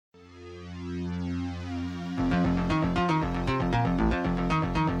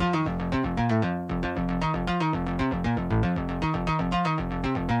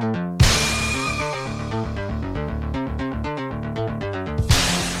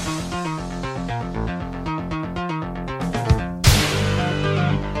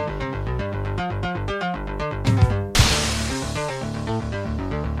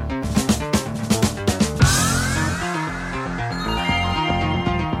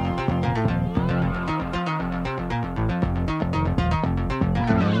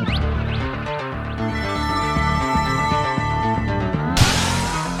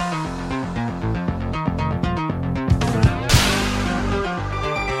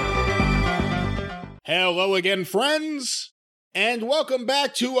Hello again, friends, and welcome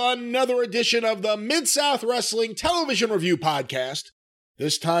back to another edition of the Mid-South Wrestling Television Review Podcast.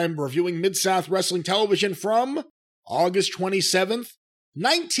 This time reviewing Mid-South Wrestling Television from August 27th,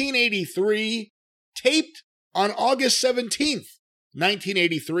 1983, taped on August 17th,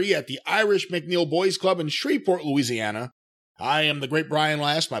 1983 at the Irish McNeil Boys Club in Shreveport, Louisiana. I am the great Brian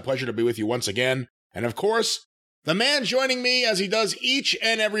Last. My pleasure to be with you once again. And of course, the man joining me as he does each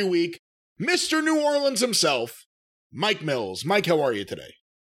and every week, Mr. New Orleans himself, Mike Mills. Mike, how are you today?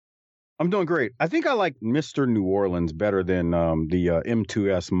 I'm doing great. I think I like Mr. New Orleans better than the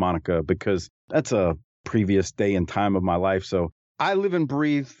M2S moniker because that's a previous day and time of my life. So I live and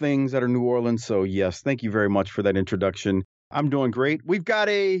breathe things that are New Orleans. So yes, thank you very much for that introduction. I'm doing great. We've got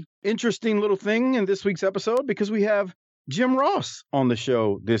a interesting little thing in this week's episode because we have Jim Ross on the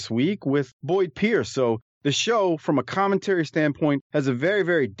show this week with Boyd Pierce. So the show, from a commentary standpoint, has a very,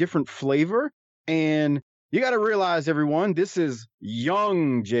 very different flavor. And you got to realize, everyone, this is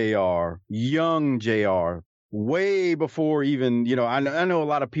young JR, way before even, I know a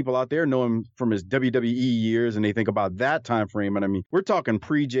lot of people out there know him from his WWE years, and they think about that time frame. And I mean, we're talking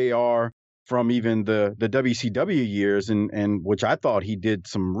pre-JR from even the WCW years, and which I thought he did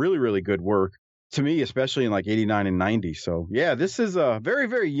some really, really good work. To me, especially in like 89 and 90. So, yeah, this is a very,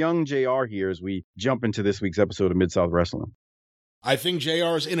 very young JR here as we jump into this week's episode of Mid-South Wrestling. I think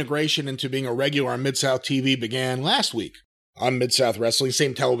JR's integration into being a regular on Mid-South TV began last week on Mid-South Wrestling,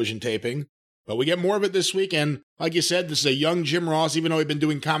 same television taping. But we get more of it this week, and like you said, this is a young Jim Ross. Even though he's been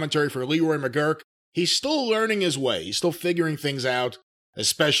doing commentary for Leroy McGuirk, he's still learning his way. He's still figuring things out,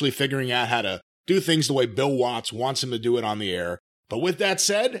 especially figuring out how to do things the way Bill Watts wants him to do it on the air. But with that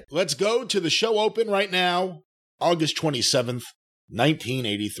said, let's go to the show open right now, August 27th,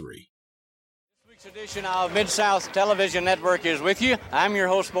 1983. This week's edition of Mid-South Television Network is with you. I'm your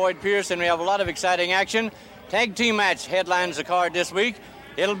host, Boyd Pierce, and we have a lot of exciting action. Tag team match headlines the card this week.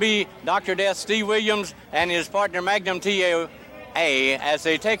 It'll be Dr. Death Steve Williams and his partner Magnum TA as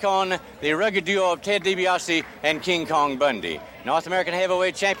they take on the rugged duo of Ted DiBiase and King Kong Bundy. North American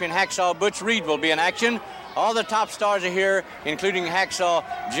Heavyweight Champion Hacksaw Butch Reed will be in action. All the top stars are here, including Hacksaw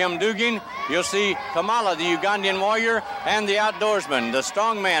Jim Dugan. You'll see Kamala, the Ugandan warrior, and the outdoorsman, the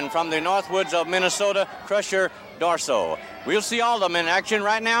strongman from the Northwoods of Minnesota, Crusher Dorso. We'll see all of them in action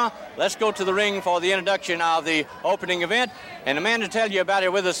right now. Let's go to the ring for the introduction of the opening event. And the man to tell you about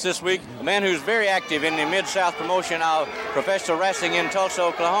it with us this week, a man who's very active in the Mid-South promotion of professional wrestling in Tulsa,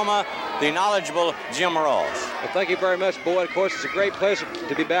 Oklahoma, the knowledgeable Jim Ross. Well, thank you very much, Boyd. Of course, it's a great pleasure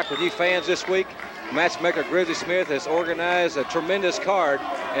to be back with you fans this week. Matchmaker Grizzly Smith has organized a tremendous card,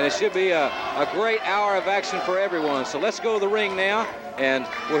 and it should be a great hour of action for everyone. So let's go to the ring now, and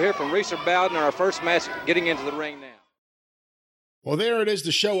we'll hear from Reeser Bowden in our first match getting into the ring now. Well, there it is,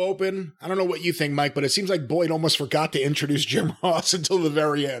 the show open. I don't know what you think, Mike, but it seems like Boyd almost forgot to introduce Jim Ross until the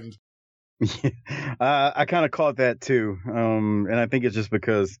very end. I kind of caught that too, and I think it's just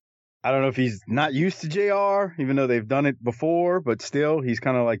because I don't know if he's not used to JR, even though they've done it before, but still, he's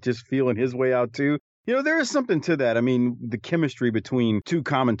kind of like just feeling his way out too. There is something to that. I mean, the chemistry between two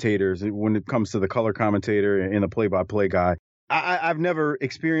commentators when it comes to the color commentator and the play-by-play guy. I've never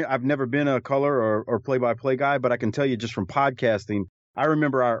been a color or play-by-play guy, but I can tell you just from podcasting, I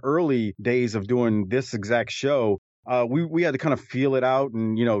remember our early days of doing this exact show. We had to kind of feel it out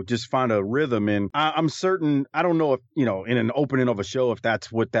and, just find a rhythm. And I'm certain, I don't know if, in an opening of a show, if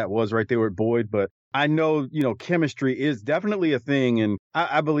that's what that was right there with Boyd, but I know, chemistry is definitely a thing. And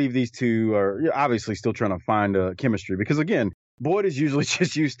I believe these two are obviously still trying to find a chemistry because, again, Boyd is usually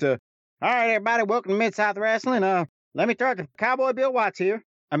just used to, all right, everybody, welcome to Mid-South Wrestling. Let me start the Cowboy Bill Watts here.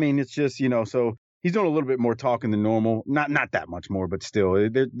 I mean, it's just, so he's doing a little bit more talking than normal. Not that much more, but still,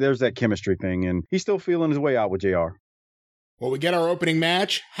 there's that chemistry thing, and he's still feeling his way out with JR. Well, we get our opening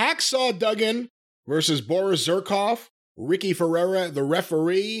match. Hacksaw Duggan versus Boris Zerkoff. Ricky Ferreira, the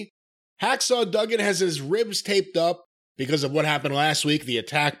referee. Hacksaw Duggan has his ribs taped up because of what happened last week, the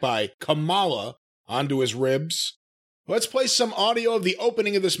attack by Kamala onto his ribs. Let's play some audio of the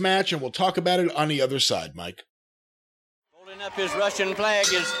opening of this match, and we'll talk about it on the other side, Mike. Holding up his Russian flag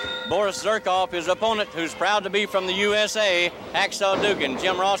is Boris Zerkoff, his opponent, who's proud to be from the USA, Hacksaw Duggan.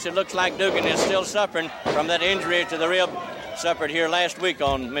 Jim Ross, it looks like Duggan is still suffering from that injury to the rib suffered here last week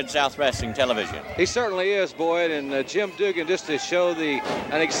on Mid-South Wrestling Television. He certainly is, Boyd, and Jim Duggan, just to show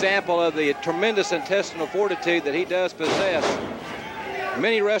an example of the tremendous intestinal fortitude that he does possess,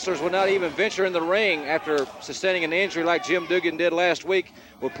 Many wrestlers will not even venture in the ring after sustaining an injury like Jim Duggan did last week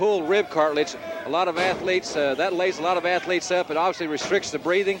with pulled rib cartilage. A lot of athletes, that lays a lot of athletes up and obviously restricts the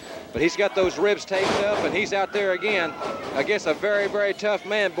breathing, but he's got those ribs taped up, and he's out there again against a very, very tough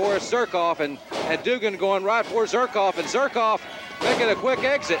man, Boris Zherkov, and Duggan going right for Zherkov, and Zherkov making a quick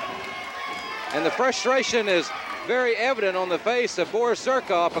exit. And the frustration is very evident on the face of Boris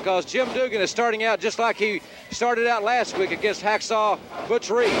Zherkov because Jim Duggan is starting out just like he started out last week against Hacksaw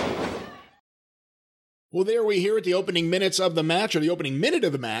Butch Reed. Well, there we hear it, the opening minutes of the match, or the opening minute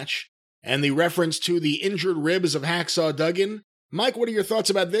of the match, and the reference to the injured ribs of Hacksaw Duggan. Mike, what are your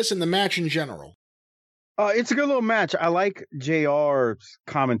thoughts about this and the match in general? It's a good little match. I like JR's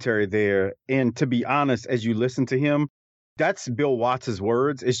commentary there. And to be honest, as you listen to him, that's Bill Watts'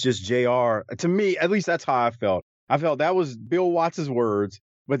 words. It's just JR. To me, at least that's how I felt. I felt that was Bill Watts' words,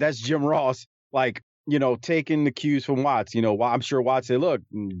 but that's Jim Ross, like, taking the cues from Watts. I'm sure Watts said, look,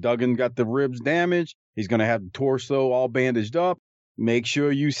 Duggan got the ribs damaged. He's going to have the torso all bandaged up. Make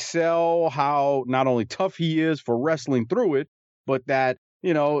sure you sell how not only tough he is for wrestling through it, but that,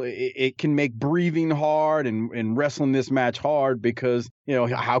 it can make breathing hard and wrestling this match hard because,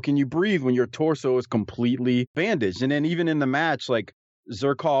 how can you breathe when your torso is completely bandaged? And then even in the match, like,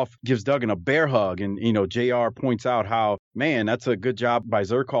 Zherkov gives Duggan a bear hug, and JR points out how, man, that's a good job by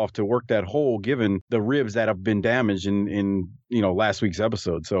Zherkov to work that hole given the ribs that have been damaged in last week's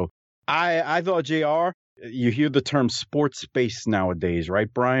episode. So I thought JR, you hear the term sports space nowadays,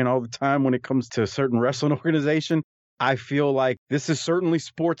 right, Brian, all the time when it comes to a certain wrestling organization. I feel like this is certainly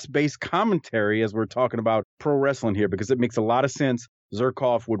sports-based commentary as we're talking about pro wrestling here because it makes a lot of sense.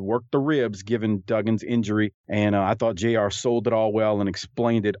 Zherkov would work the ribs given Duggan's injury, and I thought JR sold it all well and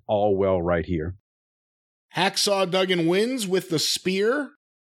explained it all well right here. Hacksaw Duggan wins with the spear.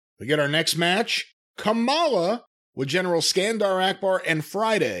 We get our next match, Kamala with General Skandar Akbar and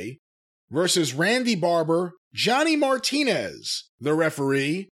Friday versus Randy Barber, Johnny Martinez, the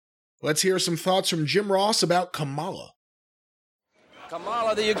referee. Let's hear some thoughts from Jim Ross about Kamala.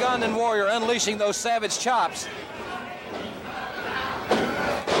 Kamala, the Ugandan warrior, unleashing those savage chops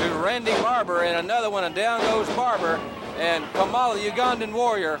to Randy Barber, and another one, and down goes Barber. And Kamala, the Ugandan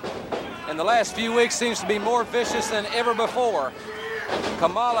warrior, in the last few weeks seems to be more vicious than ever before.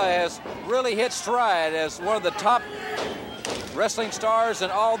 Kamala has really hit stride as one of the top wrestling stars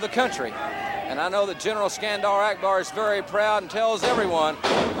in all the country. And I know that General Skandar Akbar is very proud and tells everyone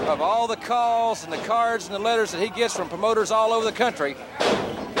of all the calls and the cards and the letters that he gets from promoters all over the country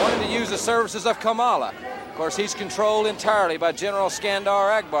wanting to use the services of Kamala. Of course, he's controlled entirely by General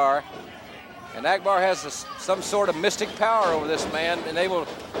Skandar Akbar. And Akbar has some sort of mystic power over this man, enabling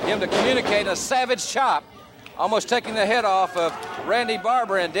him to communicate a savage chop, almost taking the head off of Randy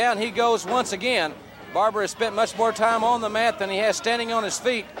Barber, and down he goes once again. Barber has spent much more time on the mat than he has standing on his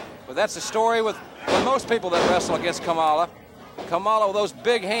feet. But that's the story with most people that wrestle against Kamala. Kamala with those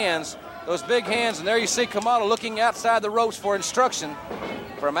big hands, and there you see Kamala looking outside the ropes for instruction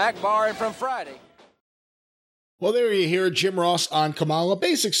from Akbar and from Friday. Well, there you hear Jim Ross on Kamala.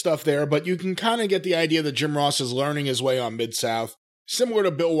 Basic stuff there, but you can kind of get the idea that Jim Ross is learning his way on Mid-South. Similar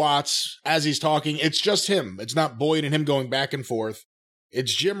to Bill Watts, as he's talking, it's just him. It's not Boyd and him going back and forth.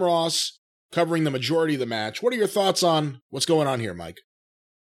 It's Jim Ross covering the majority of the match. What are your thoughts on what's going on here, Mike?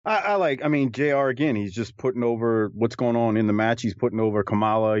 I mean, JR, again, he's just putting over what's going on in the match. He's putting over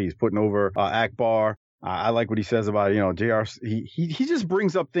Kamala. He's putting over Akbar. I like what he says about, JR. He just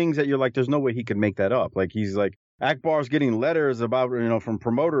brings up things that you're like, there's no way he could make that up. Like, he's like, Akbar's getting letters about, from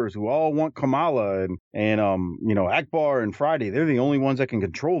promoters who all want Kamala and Akbar and Friday. They're the only ones that can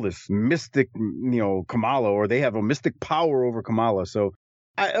control this mystic, Kamala, or they have a mystic power over Kamala. So,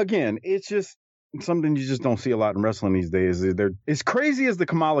 again, it's just something you just don't see a lot in wrestling these days. They're as crazy as the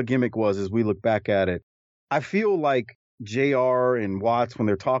Kamala gimmick was as we look back at it. I feel like JR and Watts, when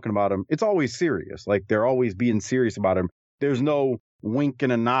they're talking about him, it's always serious. Like, they're always being serious about him. There's no wink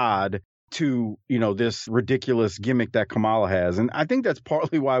and a nod to, this ridiculous gimmick that Kamala has. And I think that's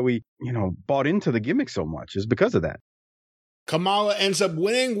partly why we, bought into the gimmick so much, is because of that. Kamala ends up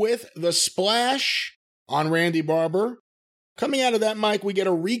winning with the splash on Randy Barber. Coming out of that, Mike, we get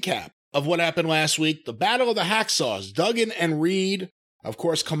a recap of what happened last week. The Battle of the Hacksaws, Duggan and Reed. Of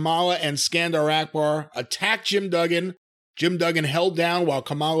course, Kamala and Skandar Akbar attack Jim Duggan. Jim Duggan held down while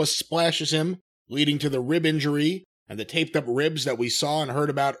Kamala splashes him, leading to the rib injury and the taped up ribs that we saw and heard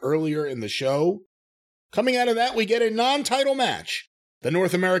about earlier in the show. Coming out of that, we get a non-title match. The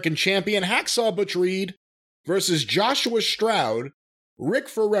North American champion Hacksaw Butch Reed versus Joshua Stroud, Rick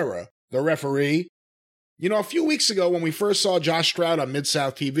Ferreira, the referee. A few weeks ago when we first saw Josh Stroud on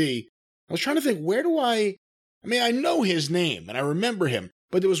Mid-South TV, I was trying to think, where do I I mean, I know his name and I remember him,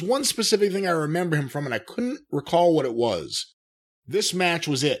 but there was one specific thing I remember him from and I couldn't recall what it was. This match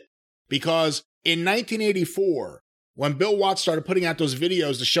was it. Because in 1984, when Bill Watts started putting out those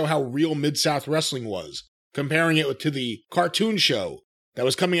videos to show how real Mid-South Wrestling was, comparing it to the cartoon show that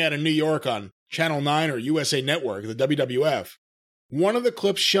was coming out of New York on Channel 9 or USA Network, the WWF, one of the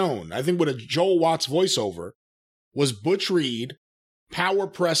clips shown, I think with a Joel Watts voiceover, was Butch Reed power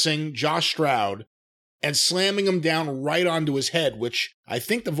pressing Josh Stroud and slamming him down right onto his head, which I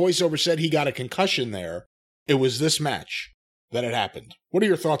think the voiceover said he got a concussion there. It was this match that had happened. What are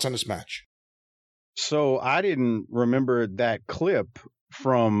your thoughts on this match? So I didn't remember that clip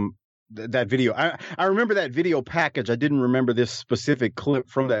from that video. I remember that video package. I didn't remember this specific clip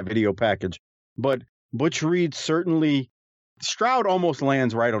from that video package. But Butch Reed certainly, Stroud almost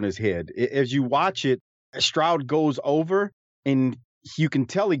lands right on his head. As you watch it, Stroud goes over and you can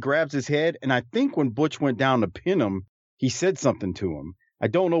tell he grabs his head. And I think when Butch went down to pin him, he said something to him. I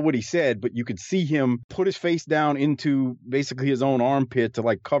don't know what he said, but you could see him put his face down into basically his own armpit to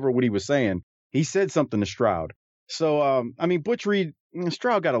like cover what he was saying. He said something to Stroud. So, I mean, Butch Reed,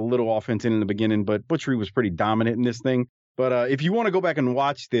 Stroud got a little offense in the beginning, but Butch Reed was pretty dominant in this thing. But if you want to go back and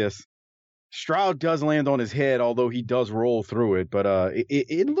watch this, Stroud does land on his head, although he does roll through it. But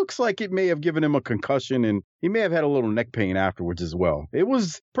it looks like it may have given him a concussion, and he may have had a little neck pain afterwards as well. It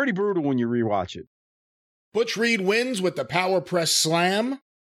was pretty brutal when you rewatch it. Butch Reed wins with the power press slam.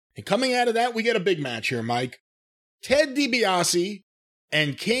 And coming out of that, we get a big match here, Mike. Ted DiBiase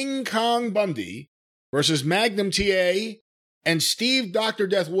and King Kong Bundy versus Magnum TA and Steve Dr.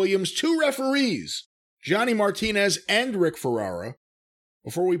 Death Williams, two referees, Johnny Martinez and Rick Ferrara.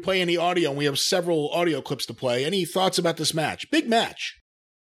 Before we play any audio, and we have several audio clips to play, any thoughts about this match? Big match.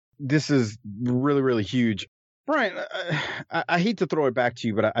 This is really, really huge. Brian, I hate to throw it back to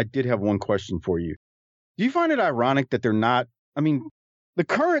you, but I did have one question for you. Do you find it ironic that they're not, I mean, the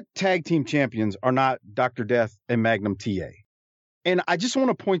current tag team champions are not Dr. Death and Magnum TA. And I just want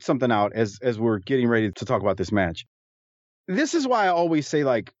to point something out as we're getting ready to talk about this match. This is why I always say,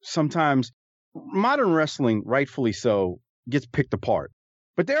 like, sometimes modern wrestling, rightfully so, gets picked apart.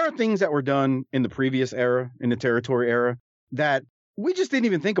 But there are things that were done in the previous era, in the territory era, that we just didn't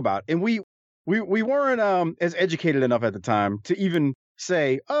even think about. And we weren't as educated enough at the time to even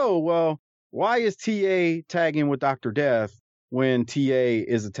say, oh, well, why is TA tagging with Dr. Death when TA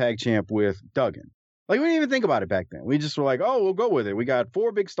is a tag champ with Duggan? Like, we didn't even think about it back then. We just were like, oh, we'll go with it. We got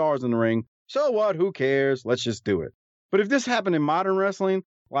 4 big stars in the ring. So what? Who cares? Let's just do it. But if this happened in modern wrestling,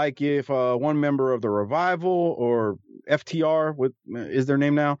 like if one member of the Revival or FTR, is their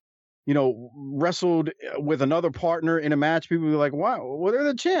name now, wrestled with another partner in a match, people would be like, wow, well, they're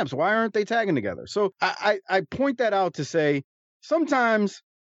the champs. Why aren't they tagging together? So I point that out to say sometimes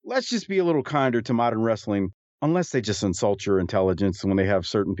let's just be a little kinder to modern wrestling, unless they just insult your intelligence when they have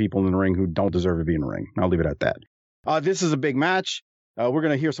certain people in the ring who don't deserve to be in the ring. I'll leave it at that. This is a big match. We're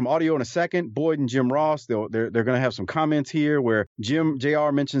going to hear some audio in a second. Boyd and Jim Ross, they're going to have some comments here where JR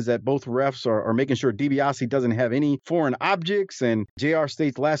mentions that both refs are making sure DiBiase doesn't have any foreign objects. And JR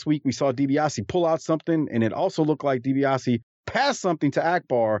states last week we saw DiBiase pull out something, and it also looked like DiBiase passed something to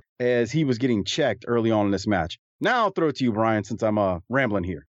Akbar as he was getting checked early on in this match. Now I'll throw it to you, Brian, since I'm rambling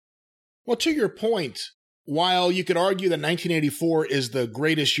here. Well, to your point, while you could argue that 1984 is the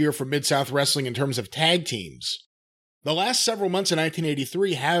greatest year for Mid-South Wrestling in terms of tag teams, the last several months in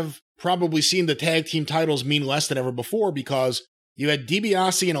 1983 have probably seen the tag team titles mean less than ever before because you had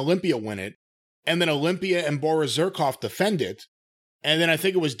DiBiase and Olympia win it, and then Olympia and Boris Zerkov defend it, and then I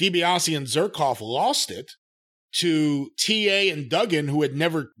think it was DiBiase and Zerkov lost it to TA and Duggan, who had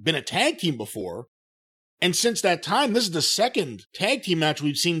never been a tag team before. And since that time, this is the second tag team match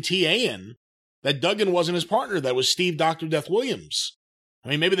we've seen TA in that Duggan wasn't his partner. That was Steve Dr. Death Williams. I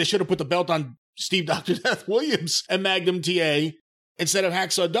mean, maybe they should have put the belt on Steve Dr. Death Williams and Magnum TA instead of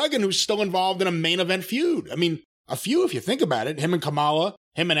Hacksaw Duggan, who's still involved in a main event feud. I mean, a few if you think about it. Him and Kamala,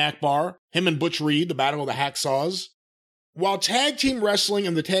 him and Akbar, him and Butch Reed, the Battle of the Hacksaws. While tag team wrestling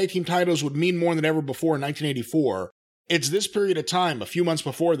and the tag team titles would mean more than ever before in 1984, it's this period of time, a few months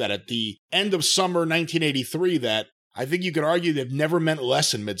before that, at the end of summer 1983, that I think you could argue they've never meant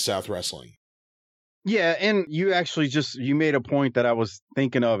less in Mid-South Wrestling. Yeah, and you actually you made a point that I was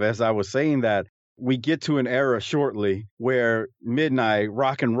thinking of as I was saying that. We get to an era shortly where Midnight,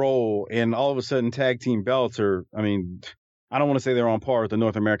 Rock and Roll, and all of a sudden tag team belts are, I mean, I don't want to say they're on par with the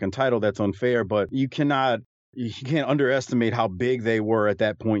North American title. That's unfair, but you can't underestimate how big they were at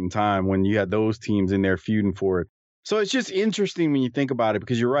that point in time when you had those teams in there feuding for it. So it's just interesting when you think about it,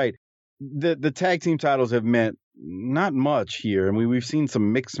 because you're right. The tag team titles have meant not much here. I mean, we've seen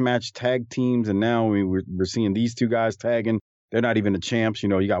some mixed match tag teams, and now we're seeing these two guys tagging. They're not even the champs. You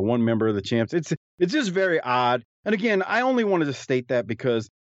know, you got one member of the champs. It's just very odd. And again, I only wanted to state that because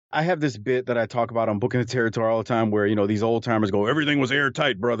I have this bit that I talk about on Booking the Territory all the time where, you know, these old timers go, everything was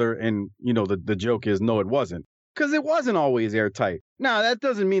airtight, brother. And, you know, the joke is, no, it wasn't. Because it wasn't always airtight. Now, that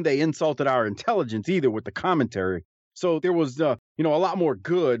doesn't mean they insulted our intelligence either with the commentary. So there was, a lot more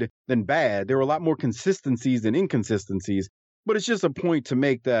good than bad. There were a lot more consistencies than inconsistencies. But it's just a point to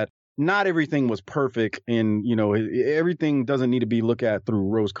make that not everything was perfect. And, you know, everything doesn't need to be looked at through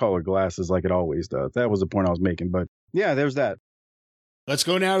rose-colored glasses like it always does. That was the point I was making. But, yeah, there's that. Let's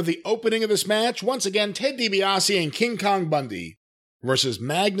go now to the opening of this match. Once again, Ted DiBiase and King Kong Bundy versus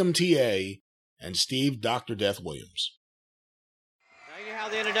Magnum TA and Steve Dr. Death Williams. Now you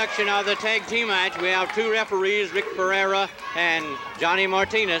have the introduction of the tag team match. We have two referees, Rick Ferreira and Johnny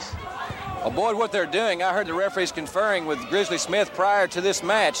Martinez. Well, Boyd, what they're doing, I heard the referees conferring with Grizzly Smith prior to this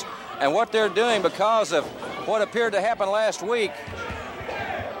match, and what they're doing because of what appeared to happen last week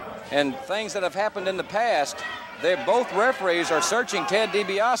and things that have happened in the past, both referees are searching Ted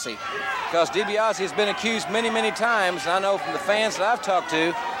DiBiase because DiBiase has been accused many, many times. I know from the fans that I've talked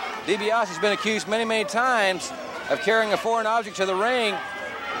to, DiBiase has been accused many, many times of carrying a foreign object to the ring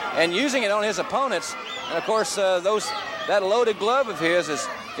and using it on his opponents. And, of course, that loaded glove of his is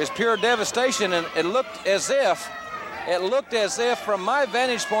pure devastation, and it looked as if from my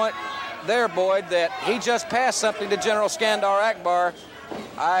vantage point there, Boyd, that he just passed something to General Skandar Akbar.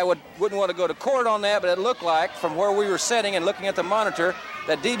 I wouldn't want to go to court on that, but it looked like, from where we were sitting and looking at the monitor,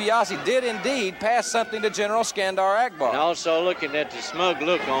 that DiBiase did indeed pass something to General Skandar Akbar. And also looking at the smug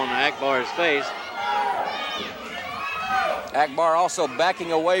look on Akbar's face. Akbar also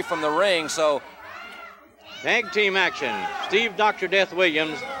backing away from the ring, so... Tag team action. Steve Dr. Death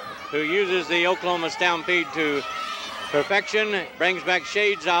Williams, who uses the Oklahoma Stampede to perfection, brings back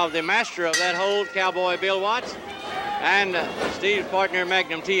shades of the master of that hold, Cowboy Bill Watts. And Steve's partner,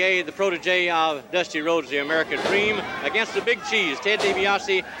 Magnum TA, the protege of Dusty Rhodes, the American Dream, against the Big Cheese, Ted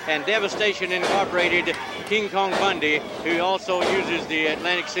DiBiase, and Devastation Incorporated, King Kong Bundy, who also uses the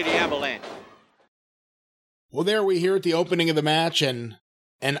Atlantic City Avalanche. Well, there we hear at the opening of the match, and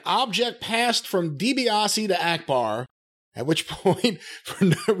an object passed from DiBiase to Akbar, at which point,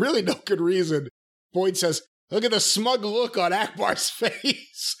 for really no good reason, Boyd says, look at the smug look on Akbar's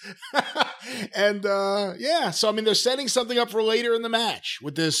face. And, so, I mean, they're setting something up for later in the match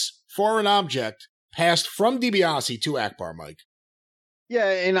with this foreign object passed from DiBiase to Akbar, Mike. Yeah,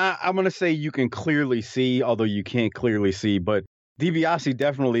 and I'm going to say you can clearly see, although you can't clearly see, but DiBiase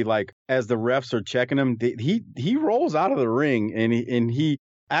definitely, like, as the refs are checking him, he rolls out of the ring, and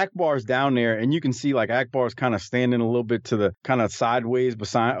Akbar's down there, and you can see, like, Akbar's kind of standing a little bit to the kind of sideways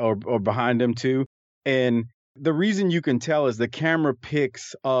beside or behind him, too. And the reason you can tell is the camera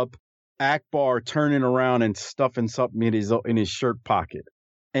picks up Akbar turning around and stuffing something in his shirt pocket.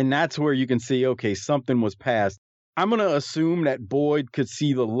 And that's where you can see, okay, something was passed. I'm going to assume that Boyd could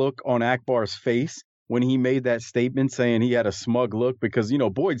see the look on Akbar's face when he made that statement saying he had a smug look because, you know,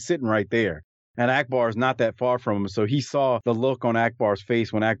 Boyd's sitting right there and Akbar's not that far from him. So he saw the look on Akbar's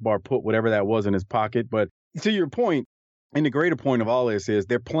face when Akbar put whatever that was in his pocket. But to your point, and the greater point of all this is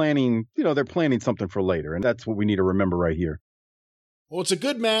they're planning something for later. And that's what we need to remember right here. Well, it's a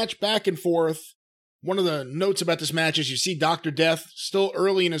good match, back and forth. One of the notes about this match is you see Dr. Death still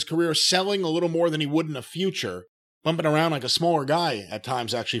early in his career selling a little more than he would in the future, bumping around like a smaller guy at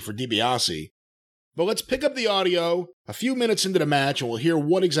times, actually, for DiBiase. But let's pick up the audio a few minutes into the match, and we'll hear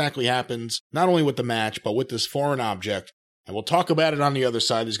what exactly happens, not only with the match, but with this foreign object. And we'll talk about it on the other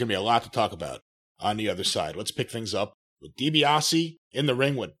side. There's going to be a lot to talk about on the other side. Let's pick things up with DiBiase in the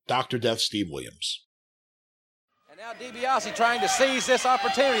ring with Dr. Death Steve Williams. And now DiBiase trying to seize this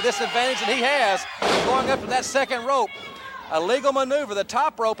opportunity, this advantage that he has, going up to that second rope. A legal maneuver. The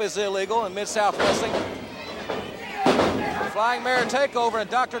top rope is illegal in Mid-South Wrestling. Flying Mare takeover and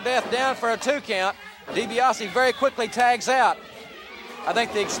Dr. Death down for a 2 count. DiBiase very quickly tags out. I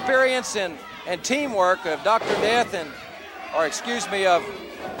think the experience and teamwork of Dr. Death of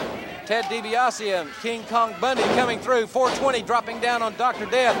Ted DiBiase and King Kong Bundy coming through. 420 dropping down on Dr.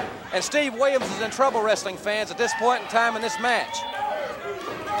 Death. And Steve Williams is in trouble, wrestling fans, at this point in time in this match.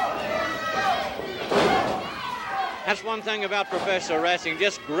 That's one thing about professional wrestling,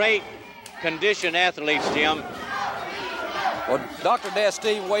 just great conditioned athletes, Jim. Well, Dr. Death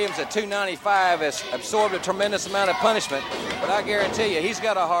Steve Williams at 295 has absorbed a tremendous amount of punishment, but I guarantee you, he's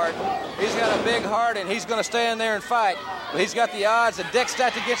got a heart. He's got a big heart, and he's going to stay in there and fight. But he's got the odds. The deck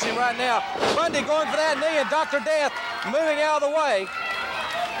stacked against him right now. Bundy going for that knee, and Dr. Death moving out of the way.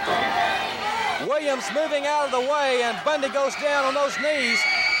 Williams moving out of the way, and Bundy goes down on those knees,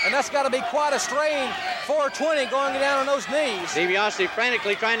 and that's got to be quite a strain. 420 going down on those knees. DiBiase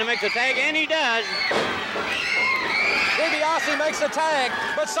frantically trying to make the tag, and he does. DiBiase makes the tag,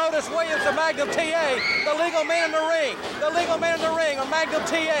 but so does Williams of Magnum TA, the legal man in the ring. The legal man in the ring of Magnum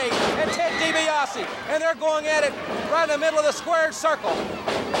TA and Ted DiBiase, and they're going at it right in the middle of the squared circle.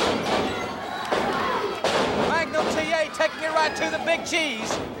 Magnum TA taking it right to the big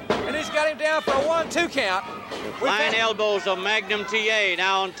cheese, and he's got him down for a 1-2 count. Flying elbows of Magnum TA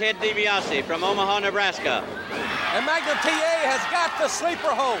now on Ted DiBiase from Omaha, Nebraska. And Magnum TA has got the sleeper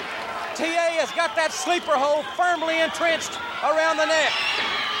hold. TA has got that sleeper hold firmly entrenched around the neck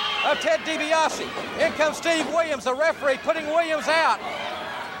of Ted DiBiase. In comes Steve Williams, the referee, putting Williams out.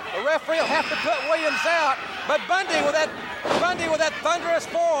 The referee will have to put Williams out, but Bundy with that thunderous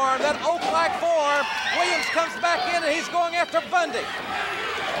forearm, that oak-like forearm, Williams comes back in and he's going after Bundy.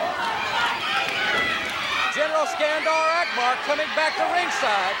 General Skandar Akbar coming back to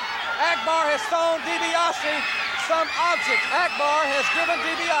ringside. Akbar has thrown DiBiase some object. Akbar has given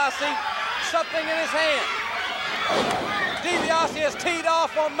DiBiase something in his hand. DiBiase has teed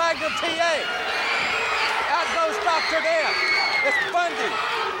off on Magnum TA. Out goes Dr. Death. It's Bundy.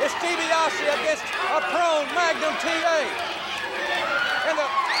 It's DiBiase against a prone Magnum TA. And the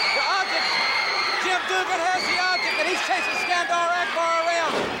object, Jim Dugan has the object, and he's chasing Skandar Akbar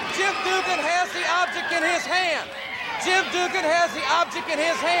around. Jim Dugan has the object in his hand. Jim Dugan has the object in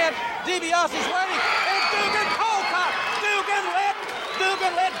his hand. DiBiase's waiting, and Dugan cold caught.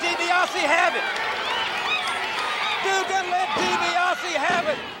 Dugan let DiBiase have it. Dugan let DiBiase have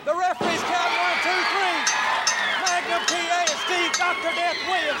it. The referees count 1, 2, 3. Magnum TA and Steve Dr. Death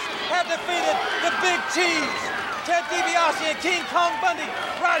Williams have defeated the Big Cheese, Ted DiBiase and King Kong Bundy,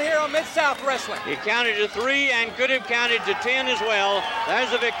 right here on Mid-South Wrestling. He counted to 3 and could have counted to 10 as well.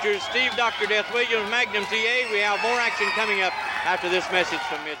 There's the victors, Steve Dr. Death Williams, Magnum TA. We have more action coming up after this message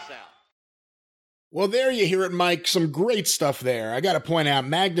from Mid-South. Well, there you hear it, Mike. Some great stuff there. I got to point out,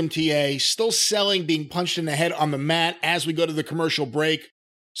 Magnum TA still selling, being punched in the head on the mat as we go to the commercial break.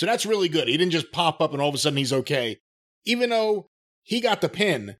 So that's really good. He didn't just pop up and all of a sudden he's okay. Even though he got the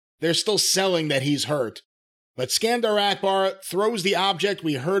pin, they're still selling that he's hurt. But Skandar Akbar throws the object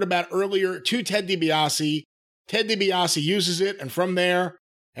we heard about earlier to Ted DiBiase. Ted DiBiase uses it, and from there,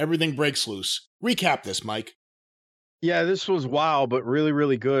 everything breaks loose. Recap this, Mike. Yeah, this was wild, but really,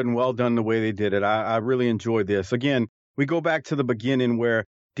 really good and well done the way they did it. I really enjoyed this. Again, we go back to the beginning where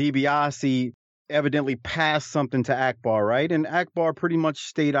DiBiase evidently passed something to Akbar, right? And Akbar pretty much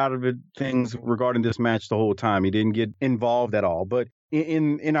stayed out of things regarding this match the whole time. He didn't get involved at all. But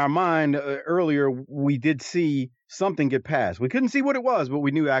in our mind earlier, we did see something get passed. We couldn't see what it was, but we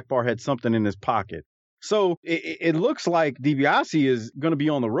knew Akbar had something in his pocket. So it looks like DiBiase is going to be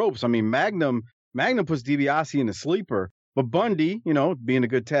on the ropes. I mean, Magnum puts DiBiase in a sleeper, but Bundy, being a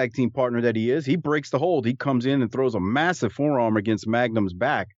good tag team partner that he is, he breaks the hold. He comes in and throws a massive forearm against Magnum's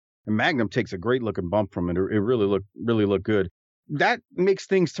back, and Magnum takes a great looking bump from it. It really looked good. That makes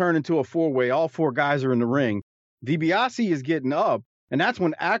things turn into a 4-way. All 4 guys are in the ring. DiBiase is getting up, and that's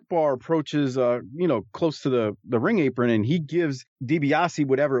when Akbar approaches, close to the ring apron, and he gives DiBiase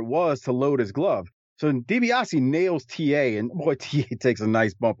whatever it was to load his glove. So DiBiase nails TA, and boy, TA takes a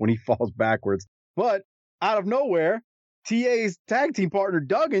nice bump when he falls backwards. But out of nowhere, TA's tag team partner,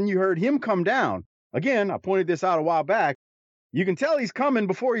 Duggan, you heard him come down. Again, I pointed this out a while back. You can tell he's coming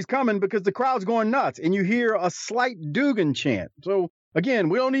before he's coming because the crowd's going nuts, and you hear a slight Dugan chant. So, again,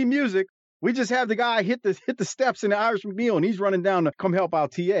 we don't need music. We just have the guy hit the steps in the Irish McNeil, and he's running down to come help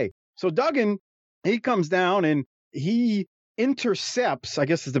out TA. So Duggan, he comes down, and he intercepts, I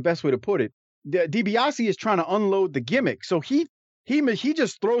guess is the best way to put it. DiBiase is trying to unload the gimmick. So he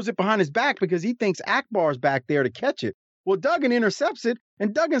just throws it behind his back because he thinks Akbar's back there to catch it. Well, Duggan intercepts it,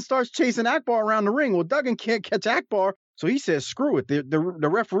 and Duggan starts chasing Akbar around the ring. Well, Duggan can't catch Akbar, so he says, screw it. The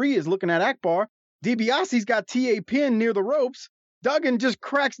referee is looking at Akbar. DiBiase's got TA pinned near the ropes. Duggan just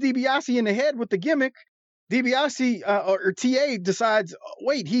cracks DiBiase in the head with the gimmick. DiBiase or TA decides,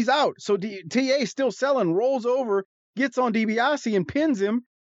 wait, he's out. So TA still selling, rolls over, gets on DiBiase and pins him.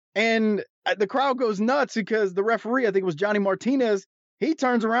 And the crowd goes nuts because the referee, I think it was Johnny Martinez, he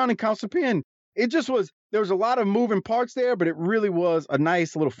turns around and counts a pin. There was a lot of moving parts there, but it really was a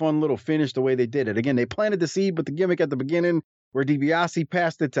nice fun little finish the way they did it. Again, they planted the seed with the gimmick at the beginning where DiBiase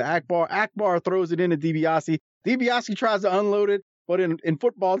passed it to Akbar. Akbar throws it into DiBiase. DiBiase tries to unload it, but in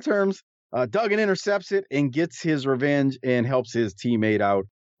football terms, Duggan intercepts it and gets his revenge and helps his teammate out.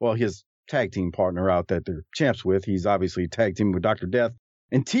 Well, his tag team partner out that they're champs with. He's obviously tag teaming with Dr. Death.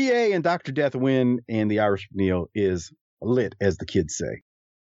 And TA and Dr. Death win, and the Irish McNeil is lit, as the kids say.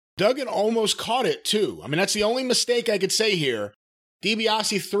 Duggan almost caught it, too. I mean, that's the only mistake I could say here.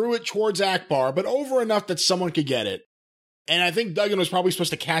 DiBiase threw it towards Akbar, but over enough that someone could get it. And I think Duggan was probably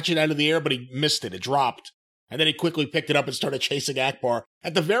supposed to catch it out of the air, but he missed it. It dropped. And then he quickly picked it up and started chasing Akbar.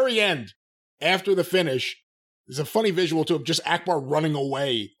 At the very end, after the finish, there's a funny visual to him, just Akbar running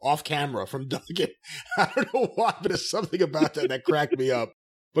away off camera from Duggan. I don't know why, but there's something about that cracked me up.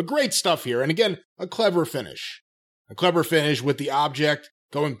 But great stuff here. And again, a clever finish. A clever finish with the object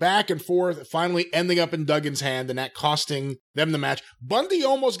going back and forth, finally ending up in Duggan's hand, and that costing them the match. Bundy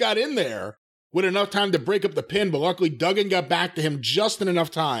almost got in there with enough time to break up the pin, but luckily Duggan got back to him just in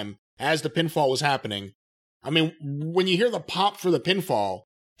enough time as the pinfall was happening. I mean, when you hear the pop for the pinfall,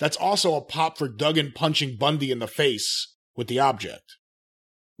 that's also a pop for Duggan punching Bundy in the face with the object.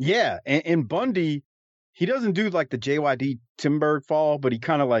 Yeah, and Bundy, he doesn't do like the JYD Timberg fall, but he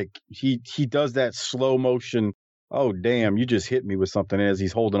kind of like, he does that slow motion, oh, damn, you just hit me with something as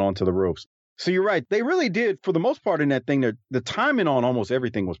he's holding on to the ropes. So you're right. They really did, for the most part in that thing, the timing on almost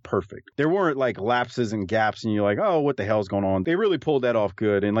everything was perfect. There weren't like lapses and gaps and you're like, oh, what the hell's going on? They really pulled that off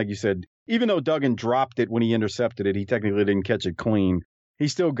good. And like you said, even though Duggan dropped it when he intercepted it, he technically didn't catch it clean. He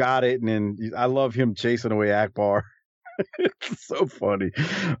still got it. And then I love him chasing away Akbar. It's so funny.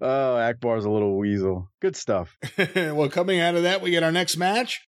 Oh, Akbar's a little weasel. Good stuff. Well, coming out of that, we get our next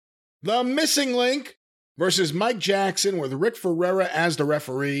match. The Missing Link versus Mike Jackson with Rick Ferreira as the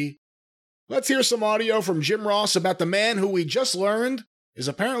referee. Let's hear some audio from Jim Ross about the man who we just learned is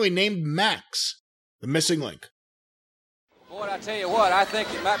apparently named Max, the Missing Link. Boy, I tell you what, I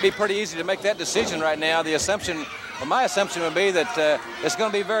think it might be pretty easy to make that decision right now. The assumption, or my assumption would be that it's going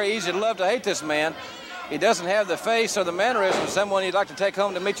to be very easy to love to hate this man. He doesn't have the face or the mannerism of someone you'd like to take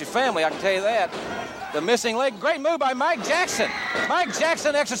home to meet your family, I can tell you that. The Missing Link, great move by Mike Jackson. Mike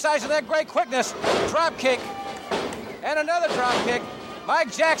Jackson exercising that great quickness. Drop kick and another drop kick.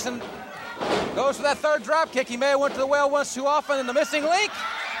 Mike Jackson goes for that third drop kick. He may have went to the well once too often. And the Missing Link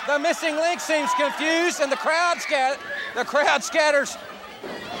seems confused, and the crowd scatters. The crowd scatters,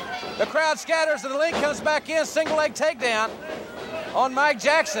 and the Link comes back in. Single leg takedown on Mike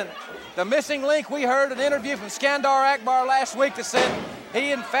Jackson. The Missing Link, we heard an interview from Skandar Akbar last week that said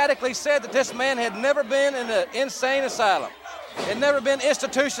he emphatically said that this man had never been in an insane asylum. Had never been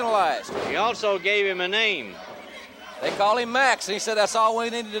institutionalized. He also gave him a name. They call him Max, and he said that's all we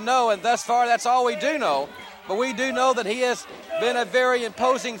needed to know, and thus far that's all we do know. But we do know that he has been a very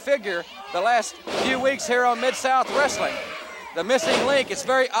imposing figure the last few weeks here on Mid-South Wrestling. The Missing Link, it's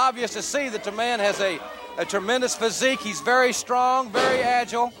very obvious to see that the man has a tremendous physique. He's very strong, very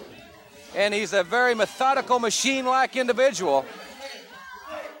agile, and he's a very methodical, machine-like individual.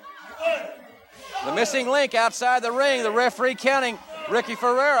 The Missing Link outside the ring, the referee counting Ricky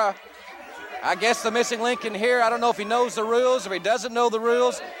Ferreira. I guess the Missing Link in here, I don't know if he knows the rules or he doesn't know the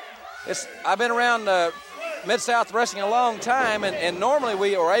rules. I've been around Mid-South Wrestling a long time, and normally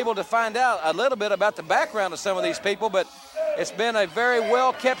we are able to find out a little bit about the background of some of these people, but it's been a very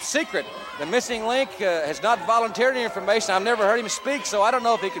well-kept secret. The Missing Link has not volunteered any information. I've never heard him speak, so I don't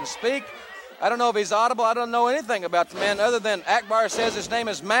know if he can speak. I don't know if he's audible. I don't know anything about the man other than Akbar says his name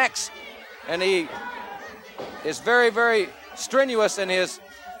is Max, and he is very, very strenuous in his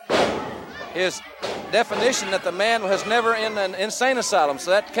definition that the man was never in an insane asylum. So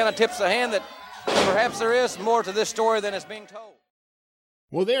that kind of tips the hand that perhaps there is more to this story than is being told.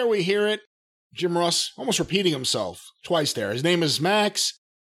 Well, there we hear it. Jim Ross almost repeating himself twice there. His name is Max,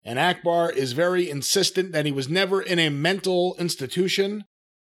 and Akbar is very insistent that he was never in a mental institution.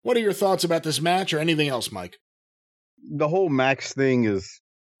 What are your thoughts about this match or anything else, Mike? The whole Max thing is,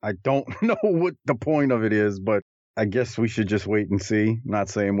 I don't know what the point of it is, but I guess we should just wait and see. Not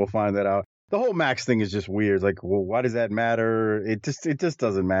saying we'll find that out. The whole Max thing is just weird. It's like, well, why does that matter? It just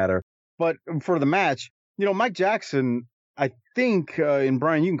doesn't matter. But for the match, Mike Jackson, I think, and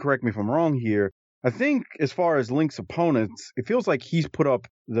Brian, you can correct me if I'm wrong here, I think as far as Link's opponents, it feels like he's put up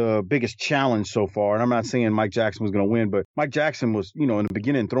the biggest challenge so far. And I'm not saying Mike Jackson was going to win, but Mike Jackson was, in the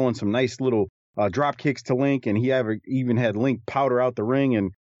beginning throwing some nice little drop kicks to Link, and he even had Link powder out the ring.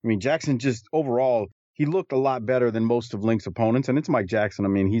 And I mean, Jackson just overall, he looked a lot better than most of Link's opponents. And it's Mike Jackson. I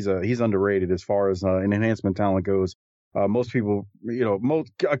mean, he's underrated as far as an enhancement talent goes. Most people,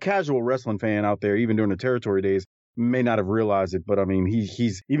 a casual wrestling fan out there, even during the territory days, may not have realized it, but I mean,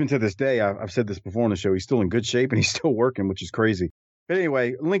 he's even to this day, I've said this before on the show, he's still in good shape and he's still working, which is crazy. But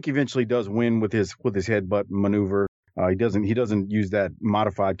anyway, Link eventually does win with his headbutt maneuver. He doesn't use that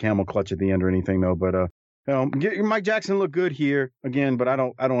modified camel clutch at the end or anything though. But Mike Jackson looked good here again, but I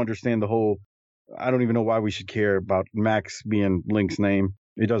don't understand the whole. I don't even know why we should care about Max being Link's name.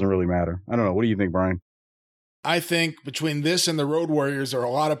 It doesn't really matter. I don't know. What do you think, Brian? I think between this and the Road Warriors, there are a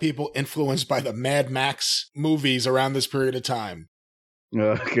lot of people influenced by the Mad Max movies around this period of time.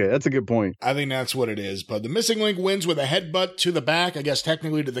 Okay, that's a good point. I think that's what it is. But the Missing Link wins with a headbutt to the back, I guess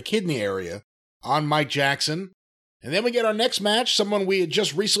technically to the kidney area, on Mike Jackson. And then we get our next match, someone we had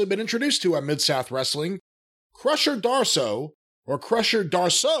just recently been introduced to on Mid-South Wrestling, Crusher Darsow, or Crusher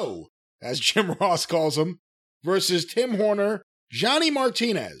Darsow, as Jim Ross calls him, versus Tim Horner, Johnny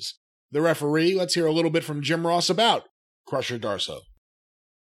Martinez. The referee, let's hear a little bit from Jim Ross about Crusher Darsow.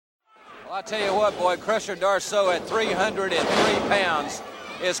 Well, I tell you what, boy, Crusher Darsow at 303 pounds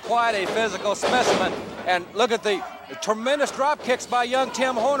is quite a physical specimen. And look at the tremendous drop kicks by young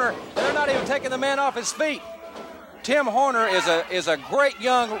Tim Horner. They're not even taking the man off his feet. Tim Horner is a great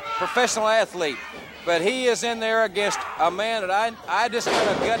young professional athlete, but he is in there against a man that I just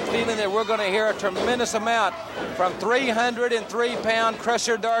got a gut feeling that we're going to hear a tremendous amount from 303-pound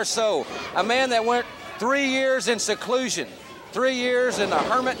Crusher Darsow, a man that went 3 years in seclusion, 3 years in a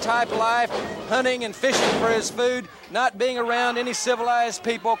hermit-type life, hunting and fishing for his food, not being around any civilized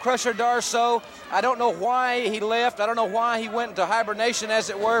people. Crusher Darsow, I don't know why he left. I don't know why he went into hibernation, as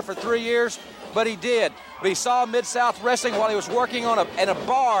it were, for 3 years, but he did. But he saw Mid-South Wrestling while he was working in a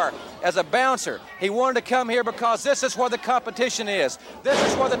bar as a bouncer. He wanted to come here because this is where the competition is. This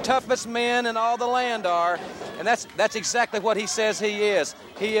is where the toughest men in all the land are. And that's exactly what he says he is.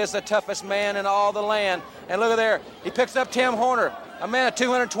 He is the toughest man in all the land. And look at there. He picks up Tim Horner, a man of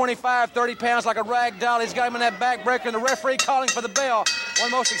 225, 30 pounds like a rag doll. He's got him in that backbreaker, and the referee calling for the bell. One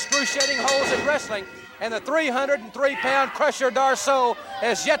of the most excruciating holes in wrestling. And the 303-pound Crusher Darsow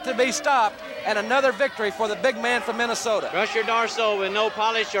has yet to be stopped, and another victory for the big man from Minnesota. Crusher Darsow with no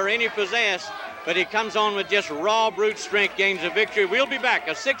polish or any pizzazz, but he comes on with just raw brute strength, gains a victory. We'll be back,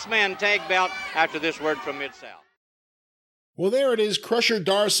 a 6-man tag bout after this word from Mid-South. Well, there it is, Crusher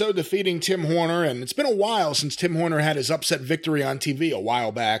Darsow defeating Tim Horner, and it's been a while since Tim Horner had his upset victory on TV a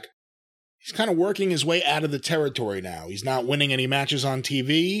while back. He's kind of working his way out of the territory now. He's not winning any matches on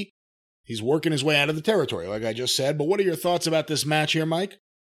TV. He's working his way out of the territory, like I just said. But what are your thoughts about this match here, Mike?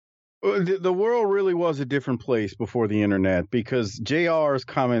 The world really was a different place before the internet, because JR's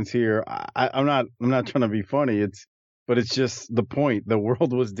comments here, I'm not trying to be funny, but it's just the point. The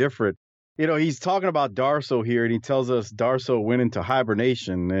world was different. You know, he's talking about Darsow here, and he tells us Darsow went into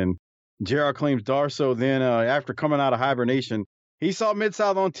hibernation, and JR claims Darsow then, after coming out of hibernation, he saw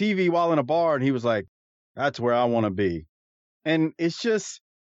Mid-South on TV while in a bar, and he was like, that's where I want to be. And it's just,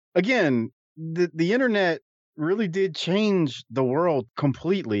 again, the internet really did change the world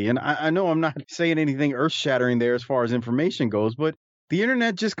completely. And I know I'm not saying anything earth-shattering there as far as information goes, but the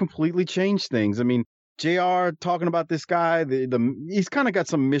internet just completely changed things. I mean, JR talking about this guy, he's kind of got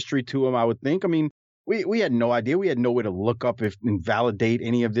some mystery to him, I would think. I mean, we had no idea. We had no way to look up and validate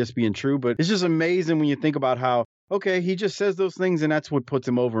any of this being true. But it's just amazing when you think about how, okay, he just says those things, and that's what puts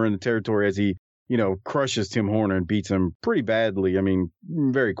him over in the territory as he, crushes Tim Horner and beats him pretty badly. I mean,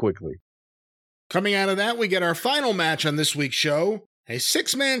 very quickly. Coming out of that, we get our final match on this week's show, a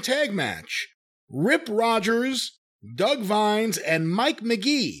 6-man tag match. Rip Rogers, Doug Vines, and Mike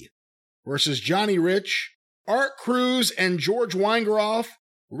McGee versus Johnny Rich, Art Cruz, and George Weingroff,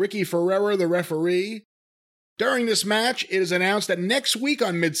 Ricky Ferreira, the referee. During this match, it is announced that next week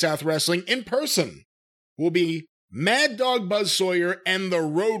on Mid-South Wrestling, in person, will be Mad Dog Buzz Sawyer and the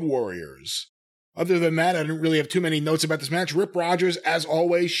Road Warriors. Other than that, I didn't really have too many notes about this match. Rip Rogers, as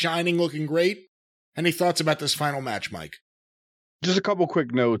always, shining, looking great. Any thoughts about this final match, Mike? Just a couple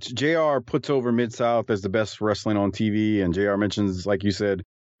quick notes. JR puts over Mid-South as the best wrestling on TV, and JR mentions, like you said,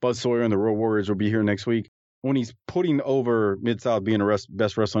 Buzz Sawyer and the Road Warriors will be here next week. When he's putting over Mid-South being the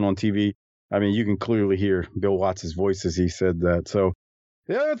best wrestling on TV, I mean, you can clearly hear Bill Watts' voice as he said that. So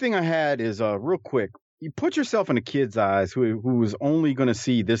the other thing I had is, real quick, you put yourself in a kid's eyes who is only going to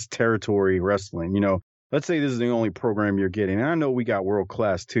see this territory wrestling. Let's say this is the only program you're getting. And I know we got World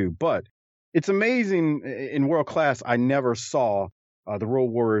Class too, but it's amazing. In World Class, I never saw the Road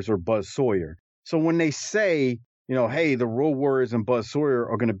Warriors or Buzz Sawyer. So when they say, hey, the Road Warriors and Buzz Sawyer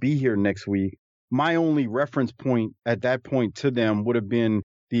are going to be here next week, my only reference point at that point to them would have been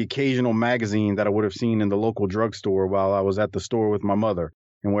the occasional magazine that I would have seen in the local drugstore while I was at the store with my mother,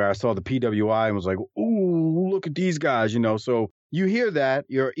 and where I saw the PWI and was like, ooh, look at these guys, So you hear that,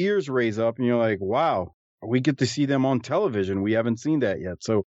 your ears raise up, and you're like, wow, we get to see them on television. We haven't seen that yet.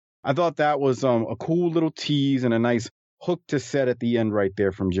 So I thought that was a cool little tease and a nice hook to set at the end right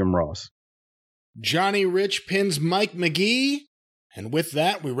there from Jim Ross. Johnny Rich pins Mike McGee. And with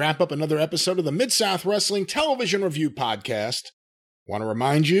that, we wrap up another episode of the Mid-South Wrestling Television Review Podcast. Want to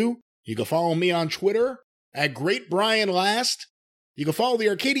remind you, you can follow me on Twitter at GreatBrianLast. You can follow the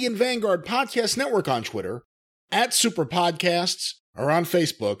Arcadian Vanguard Podcast Network on Twitter @superpodcasts, or on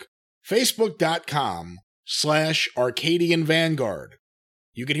Facebook, facebook.com/Arcadian Vanguard.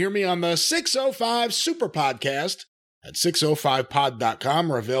 You can hear me on the 605 Super Podcast at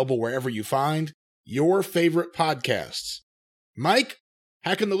 605pod.com, or available wherever you find your favorite podcasts. Mike,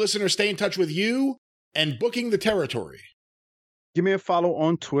 how can the listener stay in touch with you and booking the territory? Give me a follow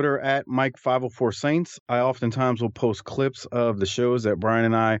on Twitter at Mike504Saints. I oftentimes will post clips of the shows that Brian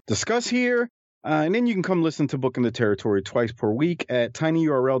and I discuss here. And then you can come listen to Booking the Territory twice per week at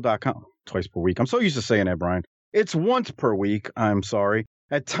tinyurl.com. Twice per week. I'm so used to saying that, Brian. It's once per week. I'm sorry.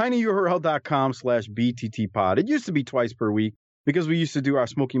 At tinyurl.com/BTTpod. It used to be twice per week because we used to do our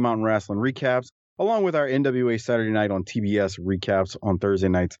Smoky Mountain Wrestling recaps along with our NWA Saturday Night on TBS recaps on Thursday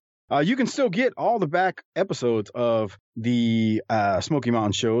nights. You can still get all the back episodes of the Smoky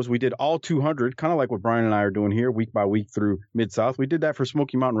Mountain shows. We did all 200, kind of like what Brian and I are doing here week by week through Mid-South. We did that for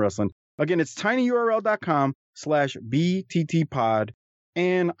Smoky Mountain Wrestling. Again, it's tinyurl.com/BTTpod.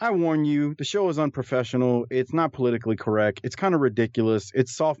 And I warn you, the show is unprofessional. It's not politically correct. It's kind of ridiculous.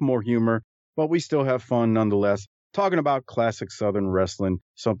 It's sophomore humor, but we still have fun nonetheless. Talking about classic Southern wrestling,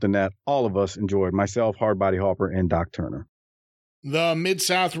 something that all of us enjoyed, myself, Hardbody Harper, and Doc Turner. The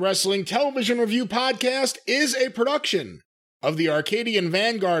Mid-South Wrestling Television Review Podcast is a production of the Arcadian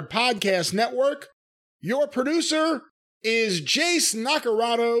Vanguard Podcast Network. Your producer is Jace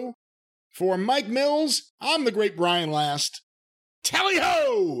Nacarado. For Mike Mills, I'm the great Brian Last.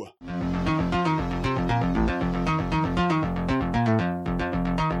 Tally-ho!